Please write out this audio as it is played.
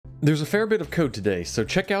There's a fair bit of code today, so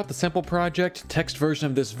check out the sample project, text version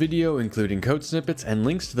of this video including code snippets, and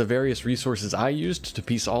links to the various resources I used to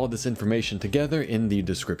piece all of this information together in the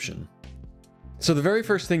description. So the very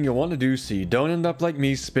first thing you'll want to do so you don't end up like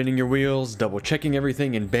me spinning your wheels, double checking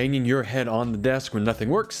everything, and banging your head on the desk when nothing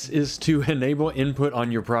works is to enable input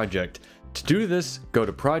on your project. To do this, go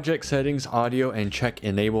to Project Settings, Audio, and check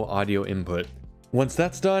Enable Audio Input. Once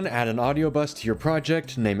that's done, add an audio bus to your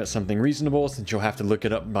project, name it something reasonable since you'll have to look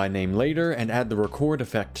it up by name later, and add the record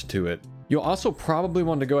effect to it. You'll also probably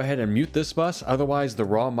want to go ahead and mute this bus, otherwise the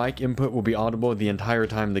raw mic input will be audible the entire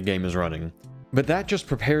time the game is running. But that just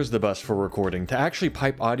prepares the bus for recording. To actually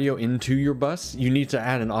pipe audio into your bus, you need to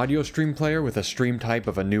add an audio stream player with a stream type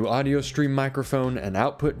of a new audio stream microphone, an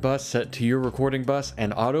output bus set to your recording bus,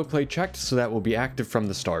 and autoplay checked so that will be active from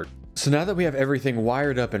the start. So now that we have everything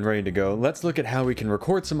wired up and ready to go, let's look at how we can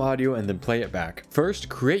record some audio and then play it back. First,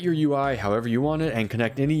 create your UI however you want it and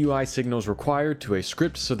connect any UI signals required to a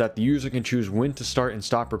script so that the user can choose when to start and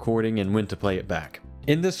stop recording and when to play it back.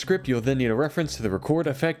 In this script, you'll then need a reference to the record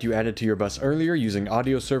effect you added to your bus earlier using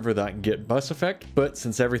audioserver.getBusEffect, but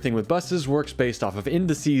since everything with buses works based off of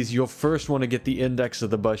indices, you'll first want to get the index of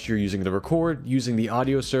the bus you're using to record using the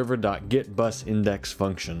audioserver.getBusIndex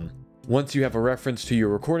function. Once you have a reference to your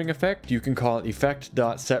recording effect, you can call it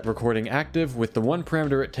effect.setRecordingActive with the one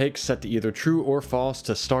parameter it takes set to either true or false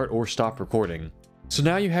to start or stop recording. So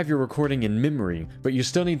now you have your recording in memory, but you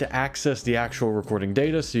still need to access the actual recording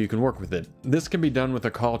data so you can work with it. This can be done with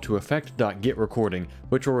a call to effect.getRecording,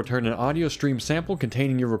 which will return an audio stream sample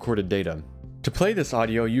containing your recorded data. To play this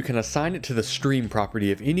audio, you can assign it to the stream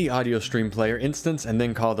property of any audio stream player instance and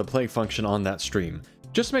then call the play function on that stream.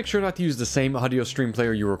 Just make sure not to use the same audio stream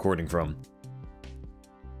player you're recording from.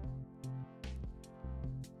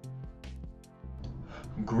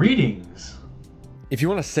 Greetings! If you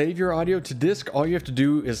want to save your audio to disk, all you have to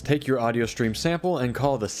do is take your audio stream sample and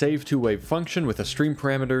call the save to wave function with a stream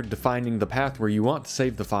parameter defining the path where you want to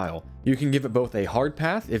save the file. You can give it both a hard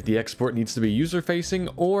path if the export needs to be user facing,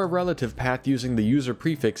 or a relative path using the user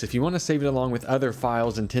prefix if you want to save it along with other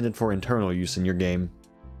files intended for internal use in your game.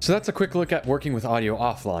 So that's a quick look at working with audio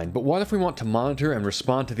offline, but what if we want to monitor and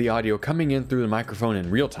respond to the audio coming in through the microphone in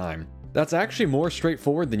real time? That's actually more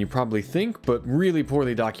straightforward than you probably think, but really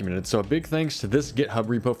poorly documented, so a big thanks to this GitHub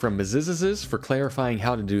repo from Mizizizes for clarifying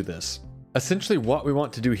how to do this. Essentially what we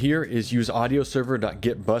want to do here is use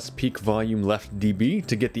audioserver.getBusPeakVolumeLeftDB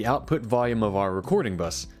to get the output volume of our recording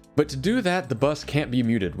bus. But to do that, the bus can't be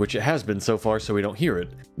muted, which it has been so far so we don't hear it.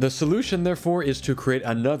 The solution therefore is to create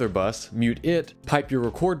another bus, mute it, pipe your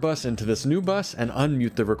record bus into this new bus, and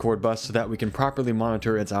unmute the record bus so that we can properly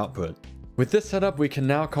monitor its output. With this setup, we can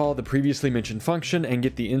now call the previously mentioned function and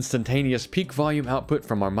get the instantaneous peak volume output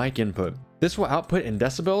from our mic input. This will output in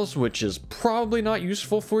decibels, which is probably not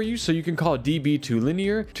useful for you, so you can call dB to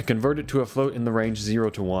linear to convert it to a float in the range 0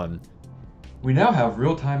 to 1. We now have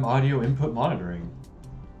real-time audio input monitoring.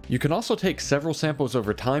 You can also take several samples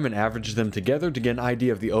over time and average them together to get an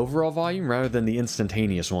idea of the overall volume rather than the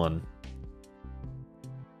instantaneous one.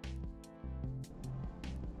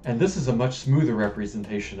 And this is a much smoother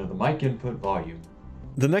representation of the mic input volume.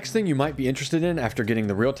 The next thing you might be interested in after getting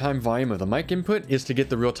the real-time volume of the mic input is to get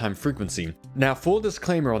the real-time frequency. Now, full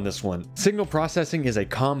disclaimer on this one, signal processing is a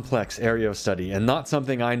complex area of study and not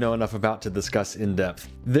something I know enough about to discuss in depth.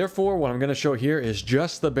 Therefore, what I'm going to show here is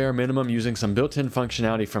just the bare minimum using some built-in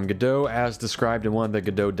functionality from Godot as described in one of the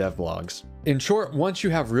Godot dev blogs. In short, once you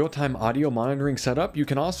have real-time audio monitoring set up, you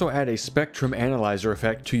can also add a spectrum analyzer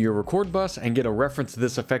effect to your record bus and get a reference to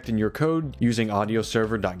this effect in your code using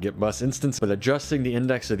audioserver.getBus instance, but adjusting the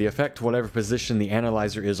index of the effect to whatever position the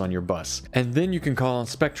analyzer is on your bus. And then you can call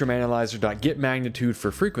spectrumanalyzer.getMagnitude for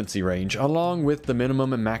frequency range, along with the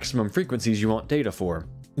minimum and maximum frequencies you want data for.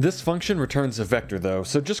 This function returns a vector though,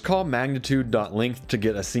 so just call magnitude.length to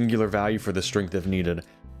get a singular value for the strength if needed.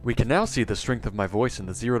 We can now see the strength of my voice in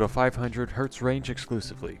the 0 to 500 Hz range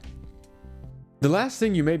exclusively. The last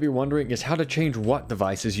thing you may be wondering is how to change what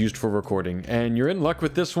device is used for recording, and you're in luck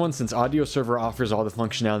with this one since AudioServer offers all the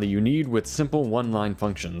functionality you need with simple one-line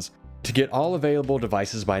functions. To get all available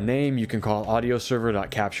devices by name, you can call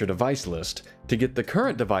audioserver.captureDeviceList. To get the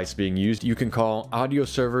current device being used, you can call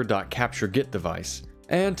audioserver.captureGetDevice.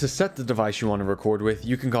 And to set the device you want to record with,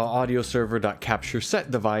 you can call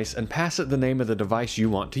audioserver.captureSetDevice and pass it the name of the device you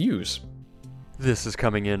want to use. This is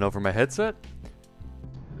coming in over my headset.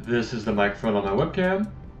 This is the microphone on my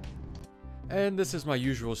webcam. And this is my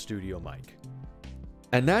usual studio mic.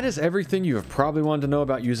 And that is everything you have probably wanted to know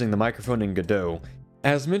about using the microphone in Godot.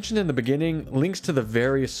 As mentioned in the beginning, links to the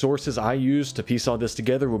various sources I used to piece all this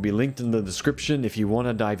together will be linked in the description if you want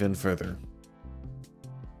to dive in further.